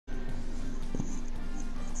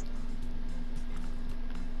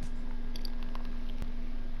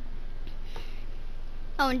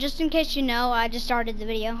Oh, and just in case you know, I just started the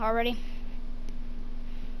video already.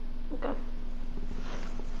 Okay.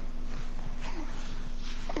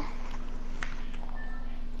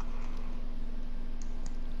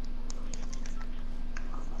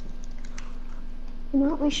 You know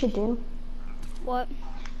what we should do? What?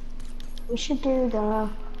 We should do the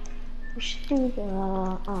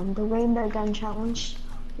rainbow gun challenge.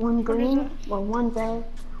 One green, or one gray,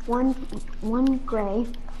 one gray,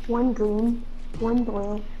 one green, one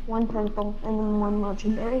blue, one purple, and then one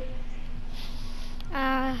legendary.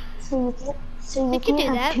 So we you could can't do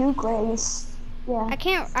have that. 2 grays. Yeah. I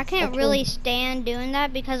can't really stand doing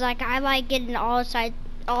that because like I like getting all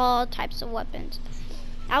types of weapons.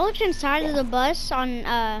 I looked inside of the bus on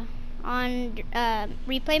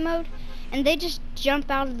replay mode, and they just jump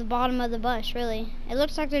out of the bottom of the bus. Really, it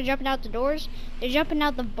looks like they're jumping out the doors. They're jumping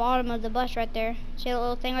out the bottom of the bus right there. See that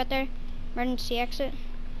little thing right there? Emergency exit.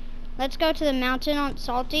 Let's go to the mountain on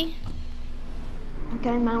Salty.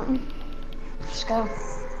 Okay, mountain. Let's go.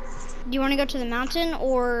 Do you want to go to the mountain,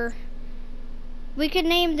 or we could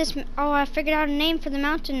name this? Oh, I figured out a name for the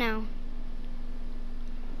mountain now.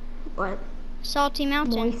 What? Salty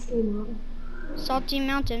Mountain. Moisty Mountain. Salty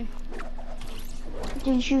Mountain.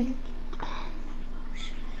 Did you?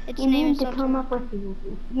 Its You name need is to Salty come Mountain. up with.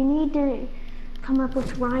 You need to come up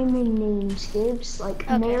with rhyming names, Gibbs. Like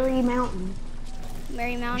Okay. Mary Mountain.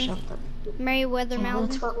 Mary Or Mountain. something. Meriwether Yeah, Mountain.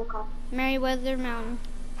 that's what we'll call it. Meriwether Mountain.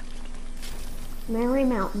 Mary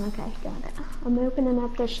Mountain. Okay, got it. I'm opening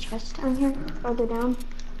up this chest down here, further down.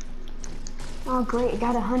 Oh great,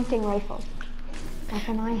 got a hunting rifle.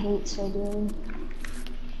 Nothing I hate so dearly.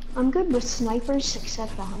 I'm good with snipers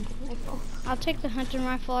except the hunting rifle. I'll take the hunting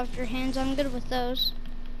rifle off your hands. I'm good with those.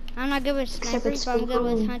 I'm not good with Except snipers, it's but I'm good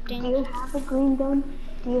with green. hunting. Do you have a green gun?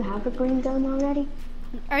 Do you have a green gun already?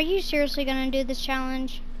 Are you seriously gonna do this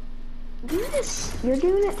challenge? Yes, you're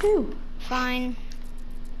doing it too. Fine.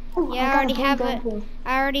 Oh, Yeah, I got already a blue have gun it. here.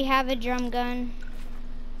 I already have a drum gun.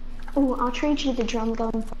 Oh, I'll trade you the drum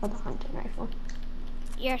gun for the hunting rifle.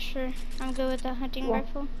 Yeah, sure. I'm good with the hunting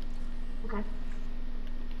rifle. Okay.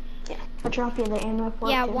 Yeah, I'll drop you the ammo for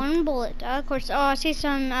Yeah, it. one bullet. Of course. Oh, I see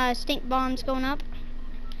some stink bombs going up.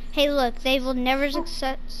 Hey, look, they will never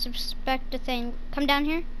suspect a thing. Come down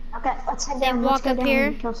here. Okay, let's head They down. walk Let's go up down here.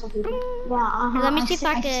 and kill some people. Yeah, Let me see if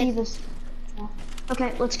I see could. this. Yeah.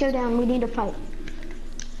 Okay, let's go down. We need to fight.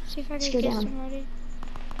 See if I Let's can go get down. somebody.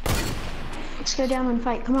 Let's go down and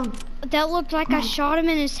fight. Come on. That looked like I shot him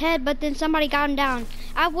in his head, but then somebody got him down.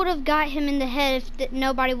 I would have got him in the head if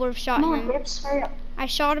nobody would have shot Come on, him. Gibbs, hurry up. I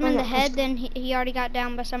shot him in Hurry the up, head, let's then he already got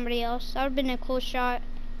down by somebody else. That would have been a cool shot.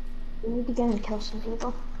 We need to go and kill some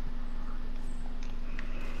people.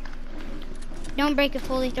 Don't break it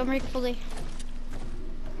fully. Don't break it fully.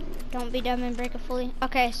 Don't be dumb and break it fully.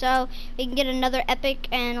 Okay, so we can get another epic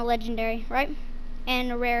and a legendary, right?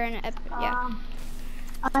 And a rare and an epic. Yeah.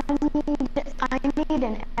 I need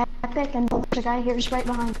an epic, and the guy here is right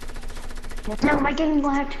behind. No, my game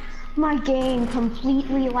lagged. My game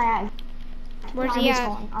completely lagged. Where's he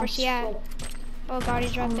at? Where's he at? Oh god,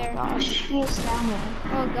 he's right there. Oh gosh, he's down there.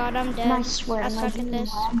 Oh god, I'm dead. And I swear, I my suck at game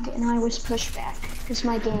this. lagged, and I was pushed back because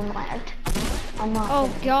my game lagged. I'm not. Oh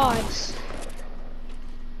kidding. god.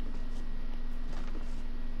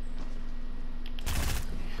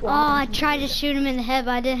 Oh, I tried to shoot him in the head,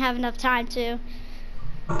 but I didn't have enough time to.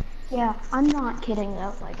 Yeah, I'm not kidding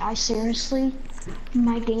though. Like, I seriously,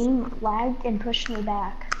 my game lagged and pushed me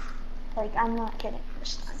back. Like, I'm not kidding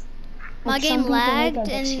this time. My Like, game some people make lagged up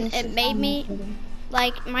and excuses, it made I'm me, not kidding.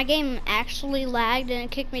 like, my game actually lagged and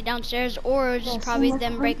it kicked me downstairs, or it was just Yeah, probably same with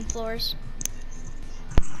them mine. breaking floors.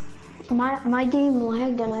 My game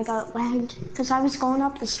lagged and I got lagged because I was going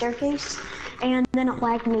up the staircase and then it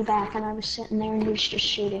lagged me back and I was sitting there and he was just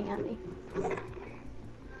shooting at me.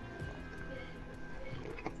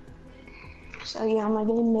 So yeah, my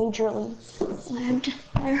game majorly lagged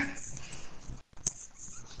there.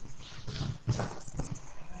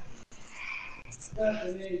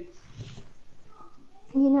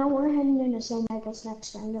 You know, we're heading into Zomega's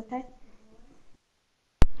next round, okay?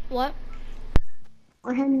 What?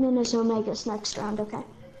 We're heading into Zomega's next round, okay?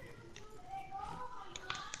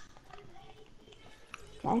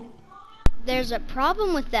 Okay. There's a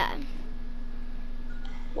problem with that.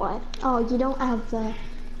 What? Oh, you don't have the...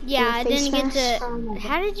 Yeah, I face didn't get mask to. from the-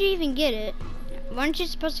 How did you even get it? Weren't you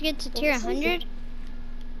supposed to get to tier 100?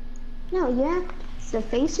 No, yeah. The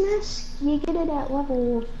face mask, you get it at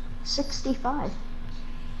level 65.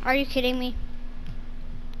 Are you kidding me?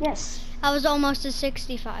 Yes. I was almost at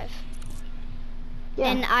 65. Yeah.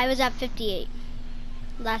 And I was at 58.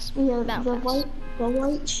 Last Yeah, battle pass. the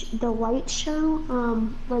the light show,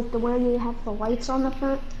 like the where you have the lights on the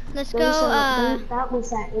front. Let's Those go, that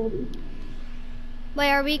was at 80.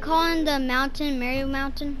 wait, are we calling the mountain Mary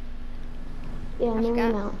Mountain? Yeah, I Mary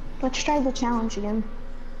forgot. Mount. Let's try the challenge again.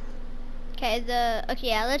 Okay, okay,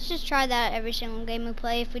 yeah, let's just try that every single game we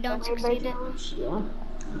play if we don't succeed it. Yeah.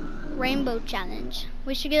 Rainbow challenge.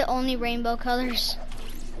 We should get only rainbow colors.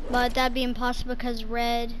 But that'd be impossible because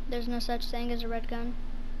red, there's no such thing as a red gun.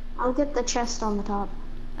 I'll get the chest on the top.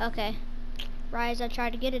 Okay. Rise, I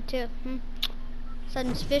tried to get it too.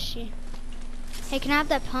 Something's fishy. Hey, can I have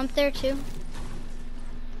that pump there too?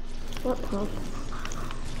 What pump?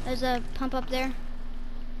 There's a pump up there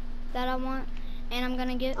that I want and I'm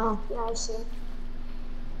gonna get. Oh, yeah, I see.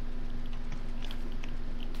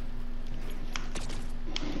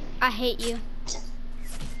 I hate you.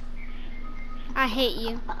 I hate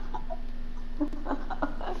you.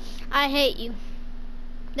 I hate you.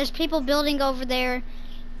 There's people building over there.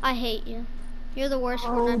 I hate you. You're the worst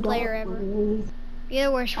Fortnite player ever. You're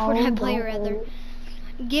the worst Fortnite player ever.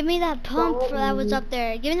 Give me that pump that was up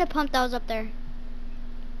there. Give me the pump that was up there.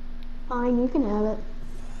 Fine, you can have it.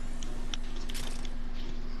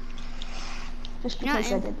 Just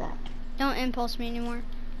because I did that. Don't impulse me anymore.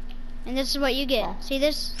 And this is what you get. Yeah. See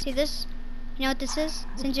this? See this? You know what this is?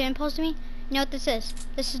 Since you impulsed me, you know what this is?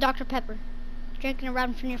 This is Dr. Pepper. Drinking it right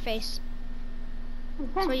in front of your face. Okay.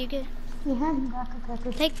 That's what you get. You have Dr.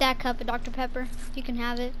 Pepper. Take that cup of Dr. Pepper. You can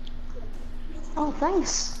have it. Oh,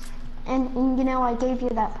 thanks. And you know, I gave you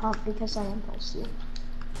that pump because I impulsed you.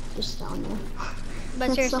 Just telling you. But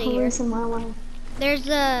that's seriously, the reason why I wanted. There's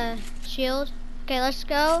a shield. Okay, let's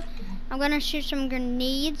go. I'm gonna shoot some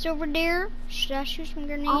grenades over there. Should I shoot some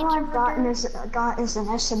grenades All I've over there? got is an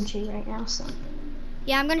SMG right now, so.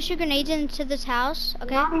 Yeah, I'm gonna shoot grenades into this house.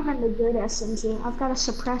 Okay. Not even the good SMG. I've got a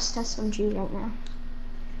suppressed SMG right now.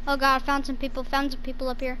 Oh God, I found some people. Found some people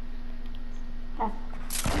up here. Okay.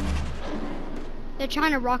 They're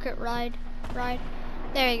trying to rocket ride.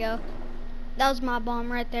 There you go. That was my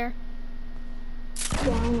bomb right there.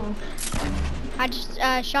 Yeah, I know. I just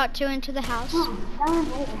shot 2 into the house. Oh, fire in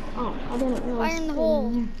the hole. Oh, I didn't realize. Fire in the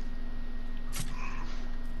hole.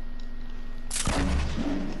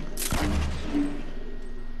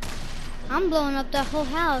 I'm blowing up that whole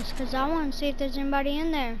house because I want to see if there's anybody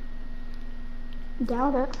in there.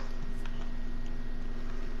 Doubt it.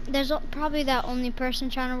 There's probably that only person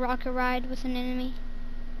trying to rocket ride with an enemy.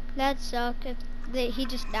 That'd suck if he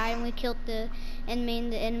just died and we killed the enemy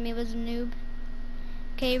and the enemy was a noob.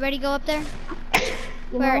 Okay, you ready to go up there?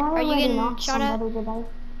 Where are you getting shot at?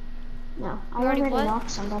 No, I already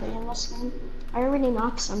knocked somebody in this game. I already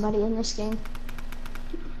knocked somebody in this game.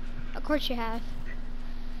 Of course you have.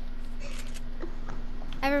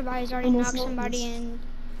 Everybody's already knocked somebody in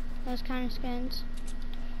those kind of skins.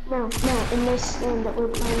 No, in this game that we're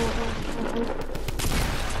playing right now.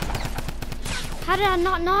 How did I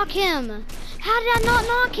not knock him? How did I not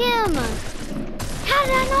knock him? How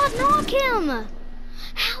did I not knock him?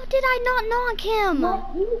 How did I not knock him?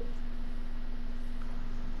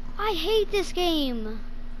 I hate this game.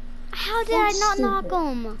 How did I not knock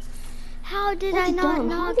him? How did I not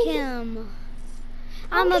knock him?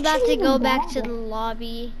 I'm about to go back to the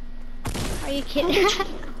lobby. Are you kidding?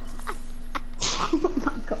 Oh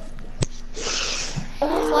my God.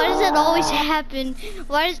 Why does that always happen?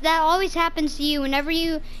 Why does that always happen to you? Whenever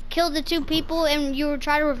you kill the 2 people and you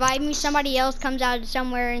try to revive me, somebody else comes out of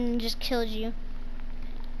somewhere and just kills you.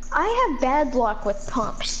 I have bad luck with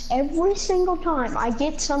pumps. Every single time I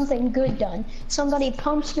get something good done, somebody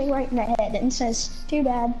pumps me right in the head and says, too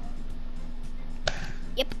bad.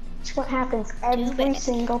 Yep. That's what happens every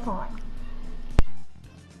single time.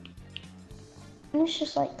 And it's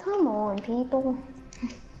just like, come on, people.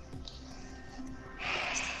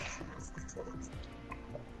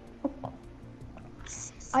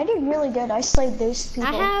 I did really good. I slayed those people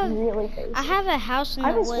really crazy. I have a house in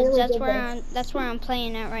the woods. Really that's where I'm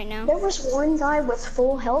playing at right now. There was one guy with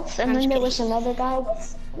full health, and then there was another guy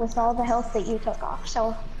with all the health that you took off.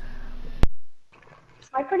 So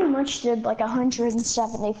I pretty much did like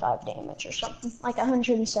 175 damage or something, like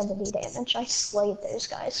 170 damage. I slayed those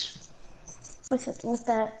guys with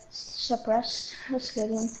that suppressed. That's a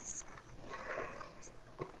good one.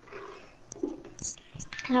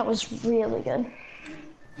 That was really good.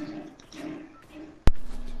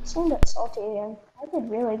 Seemed it salty again. I did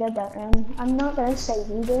really good that round. I'm not gonna say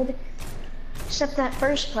you did, except that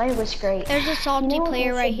first play was great. There's a salty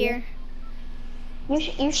player right here.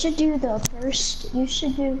 You should do the first. You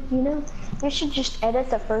should just edit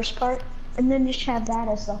the first part and then just have that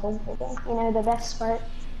as the whole video. You know, the best part.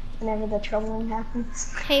 whenever the troubling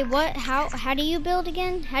happens. Hey, what? How do you build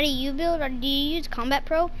again? How do you build? Or do you use Combat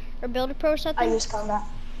Pro or Builder Pro or I something? use combat.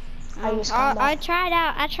 I use I combat.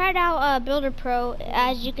 tried out. Builder Pro,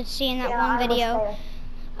 as you could see in that Yeah, one I was video.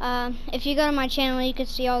 there. If you go to my channel, you could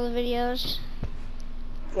see all the videos.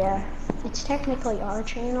 Yeah, it's technically our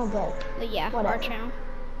channel, But yeah, whatever. our channel.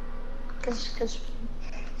 Cause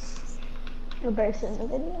we're both in the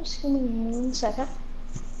videos. Give me 1 second.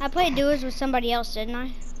 I played duos with somebody else, didn't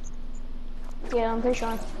I? Yeah, I'm pretty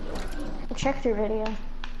sure. I checked your video.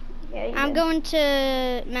 Yeah, you I'm did. going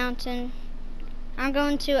to Mountain. I'm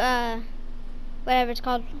going to whatever it's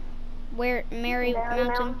called. Mary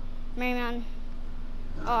Mountain. Mary Mountain.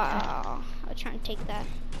 Oh, I was trying to take that.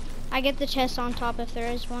 I get the chest on top if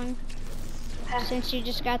there is one. Since you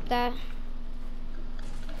just got that.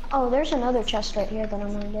 Oh, there's another chest right here that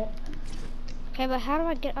I'm gonna get. Okay, but how do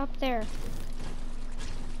I get up there?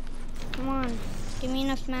 Come on, give me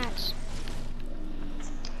enough mats.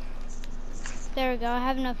 There we go, I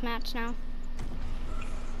have enough mats now.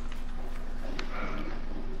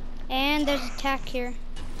 And there's a tack here.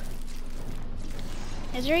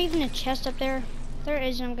 Is there even a chest up there? If there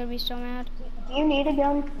isn't, I'm gonna be so mad. Do you need a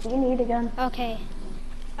gun? Do you need a gun? Okay.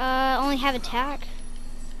 Only have a tack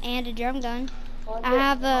and a drum gun. I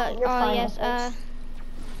have a, oh yes,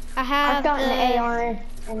 I have I've gotten the AR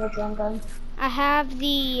and the drum gun. I have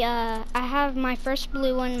the, I have my first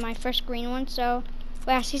blue one, my first green one, so,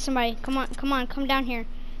 wait, I see somebody. Come on, come down here.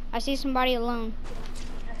 I see somebody alone.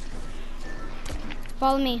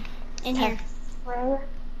 Follow me, in here. Where?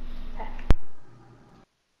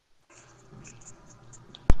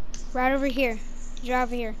 Right over here. Right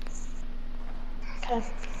over here. Okay.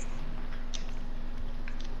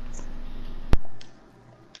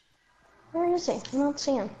 Where is he? I don't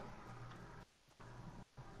see him.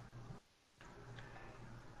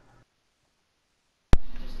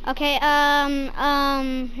 Okay,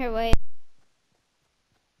 here, wait.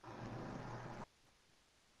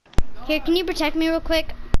 Here, can you protect me real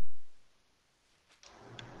quick?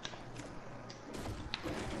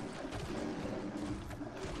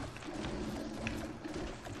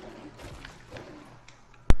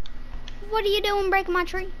 What are you doing breaking my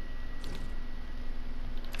tree?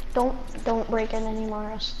 Don't break it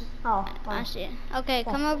anymore. Oh, fine. I see it. Okay,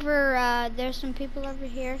 come over, there's some people over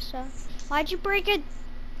here, so. Why'd you break it?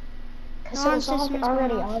 Because it was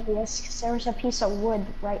already obvious, because there was a piece of wood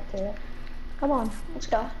right through it. Come on, let's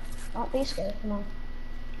go. Don't be scared, come on.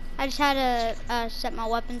 I just had to set my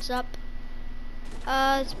weapons up.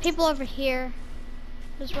 There's people over here.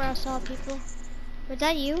 This is where I saw people. Was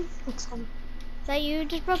that you? It's Is that you who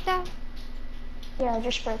just broke that? Yeah, I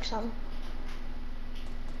just broke some.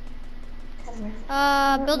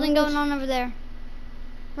 Building going on over there.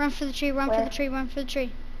 Run for the tree, run for the tree, run for the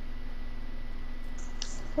tree.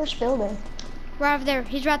 Where's building? Right over there,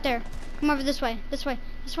 he's right there. Come over this way, this way,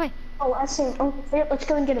 this way. Oh, I see him. Oh, here, let's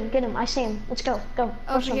go and get him, I see him. Let's go, go.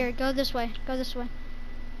 Over here, go this way, go this way.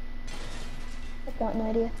 I've got an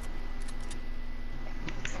idea.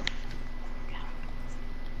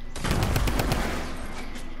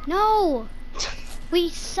 No! We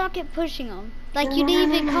suck at pushing them. Like, you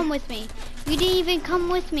didn't even come with me. You didn't even come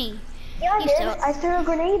with me. Yeah, I did. I threw a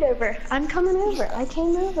grenade over. I'm coming over. I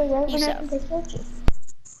came over right when they killed you.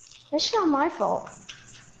 It's not my fault.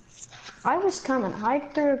 I was coming. I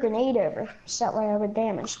threw a grenade over, so that way I would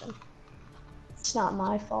damage them. It's not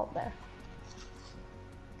my fault though.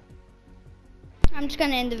 I'm just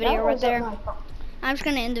gonna end the video right there. I'm just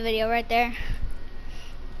gonna end the video right there.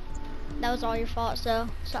 That was all your fault, so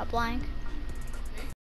stop lying.